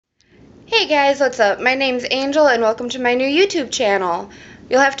Hey guys, what's up? My name's Angel and welcome to my new YouTube channel.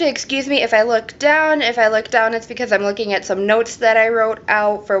 You'll have to excuse me if I look down. If I look down, it's because I'm looking at some notes that I wrote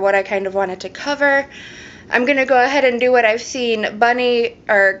out for what I kind of wanted to cover. I'm going to go ahead and do what I've seen Bunny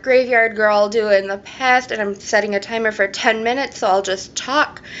or Graveyard Girl do in the past, and I'm setting a timer for 10 minutes, so I'll just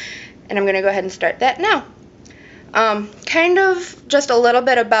talk, and I'm going to go ahead and start that now. Kind of just a little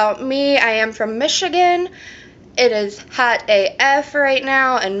bit about me. I am from Michigan. It is hot AF right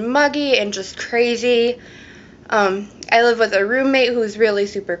now and muggy and just crazy. I live with a roommate who's really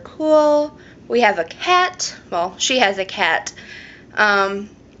super cool. We have a cat. Well, she has a cat.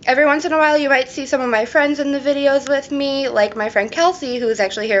 Every once in a while you might see some of my friends in the videos with me, like my friend Kelsey, who's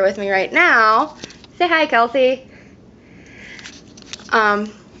actually here with me right now. Say hi, Kelsey.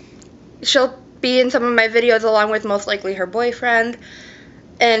 She'll be in some of my videos along with most likely her boyfriend.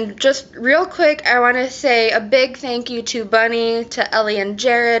 And just real quick, I want to say a big thank you to Bunny, to Ellie and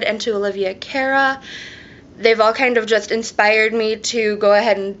Jared, and to Olivia Cara. They've all kind of just inspired me to go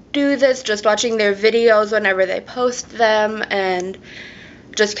ahead and do this, just watching their videos whenever they post them, and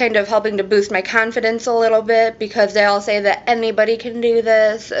just kind of helping to boost my confidence a little bit, because they all say that anybody can do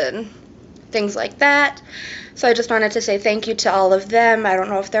this, and things like that. So I just wanted to say thank you to all of them. I don't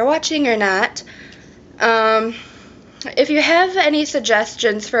know if they're watching or not. If you have any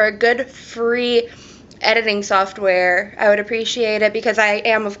suggestions for a good free editing software, I would appreciate it, because I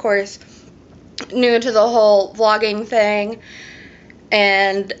am, of course, new to the whole vlogging thing,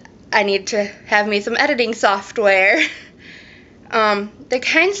 and I need to have me some editing software. The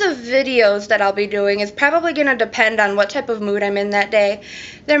kinds of videos that I'll be doing is probably going to depend on what type of mood I'm in that day.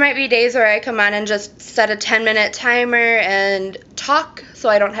 There might be days where I come on and just set a 10-minute timer and talk so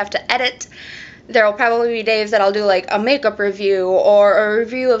I don't have to edit. There will probably be days that I'll do like a makeup review or a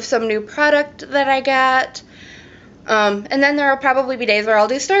review of some new product that I got. And then there will probably be days where I'll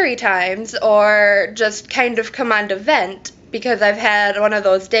do story times or just kind of come on to vent, because I've had one of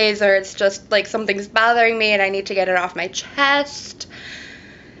those days where it's just like something's bothering me and I need to get it off my chest.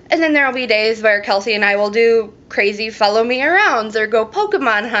 And then there will be days where Kelsey and I will do crazy follow me arounds or go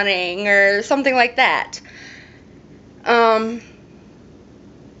Pokemon hunting or something like that.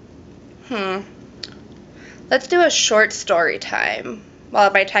 Let's do a short story time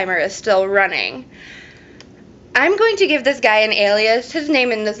while my timer is still running. I'm going to give this guy an alias. His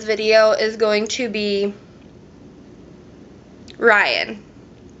name in this video is going to be Ryan.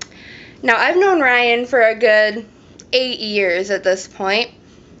 Now, I've known Ryan for a good 8 years at this point,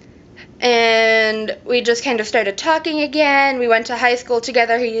 and we just kind of started talking again. We went to high school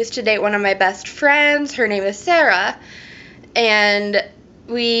together. He used to date one of my best friends. Her name is Sarah, and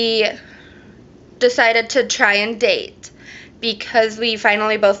we decided to try and date because we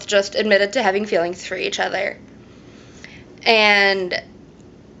finally both just admitted to having feelings for each other. And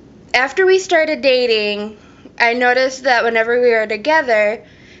after we started dating, I noticed that whenever we were together,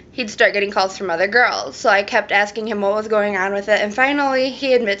 he'd start getting calls from other girls. So I kept asking him what was going on with it, and finally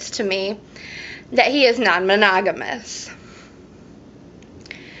he admits to me that he is non-monogamous.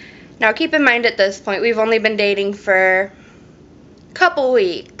 Now keep in mind, at this point we've only been dating for a couple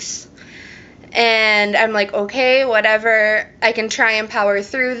weeks. And I'm like, okay, whatever, I can try and power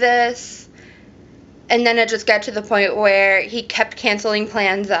through this. And then it just got to the point where he kept canceling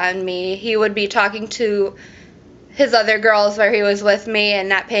plans on me. He would be talking to his other girls where he was with me and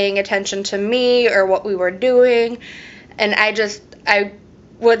not paying attention to me or what we were doing. And I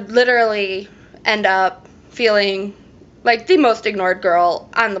would literally end up feeling like the most ignored girl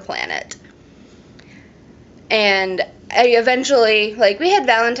on the planet. And I eventually, we had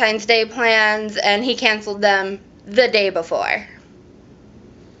Valentine's Day plans, and he canceled them the day before.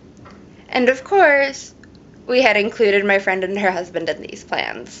 And of course, we had included my friend and her husband in these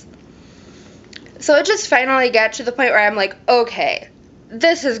plans. So it just finally got to the point where I'm like, okay,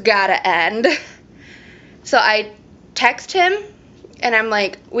 this has gotta end. So I text him, and I'm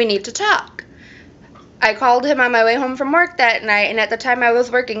like, we need to talk. I called him on my way home from work that night, and at the time I was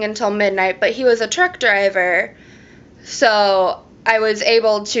working until midnight, but he was a truck driver, so I was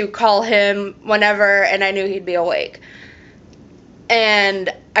able to call him whenever, and I knew he'd be awake.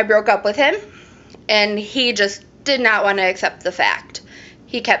 And I broke up with him, and he just did not want to accept the fact.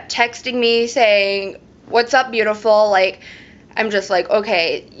 He kept texting me saying, what's up, beautiful? I'm just like,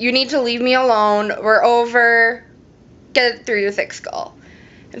 okay, you need to leave me alone. We're over. Get it through your thick skull.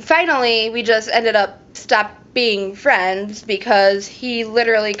 And finally, we just ended up stopped being friends because he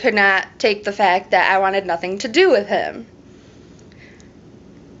literally could not take the fact that I wanted nothing to do with him.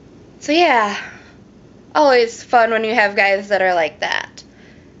 So yeah, always fun when you have guys that are like that.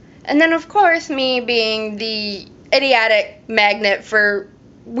 And then, of course, me being the idiotic magnet for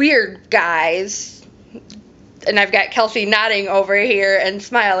weird guys. And I've got Kelsey nodding over here and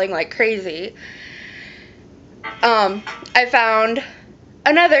smiling like crazy. I found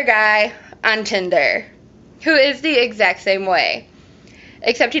another guy on Tinder who is the exact same way.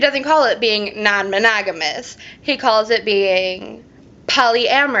 Except he doesn't call it being non-monogamous. He calls it being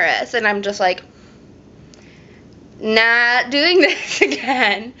polyamorous. And I'm just like, not doing this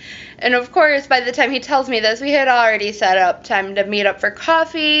again. And of course, by the time he tells me this, we had already set up time to meet up for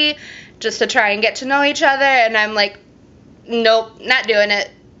coffee, just to try and get to know each other. And I'm like, nope, not doing it.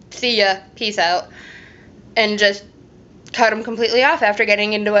 See ya. Peace out. And just cut him completely off after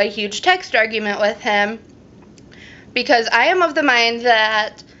getting into a huge text argument with him. Because I am of the mind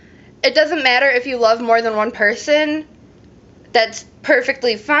that it doesn't matter if you love more than one person. That's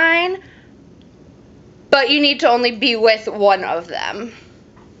perfectly fine. But you need to only be with one of them.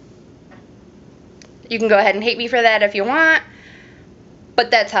 You can go ahead and hate me for that if you want.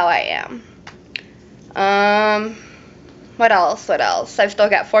 But that's how I am. What else? I've still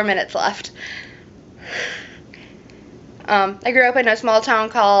got 4 minutes left. I grew up in a small town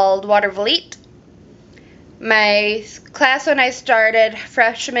called Watervliet. My class when I started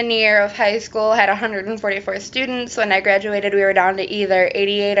freshman year of high school had 144 students. When I graduated, we were down to either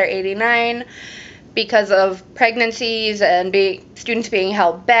 88 or 89 because of pregnancies and students being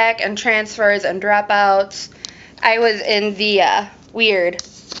held back and transfers and dropouts. I was in the weird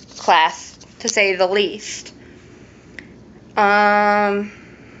class, to say the least. Do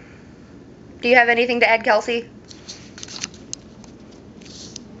you have anything to add, Kelsey?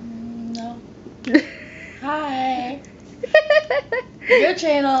 No. Hi. Your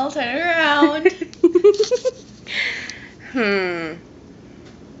channel, turn it around.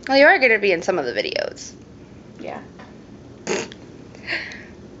 Well, you are going to be in some of the videos. Yeah.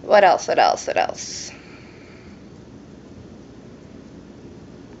 What else? I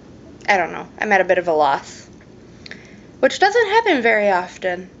don't know. I'm at a bit of a loss. Which doesn't happen very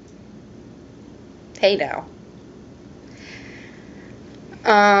often. Hey now.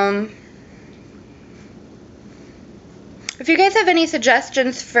 If you guys have any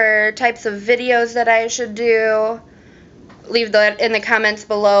suggestions for types of videos that I should do, leave that in the comments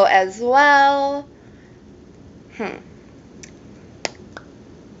below as well.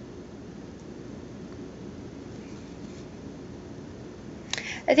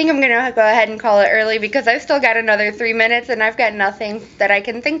 I think I'm going to go ahead and call it early because I've still got another 3 minutes and I've got nothing that I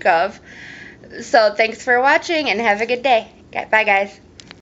can think of. So thanks for watching and have a good day. Okay, bye guys.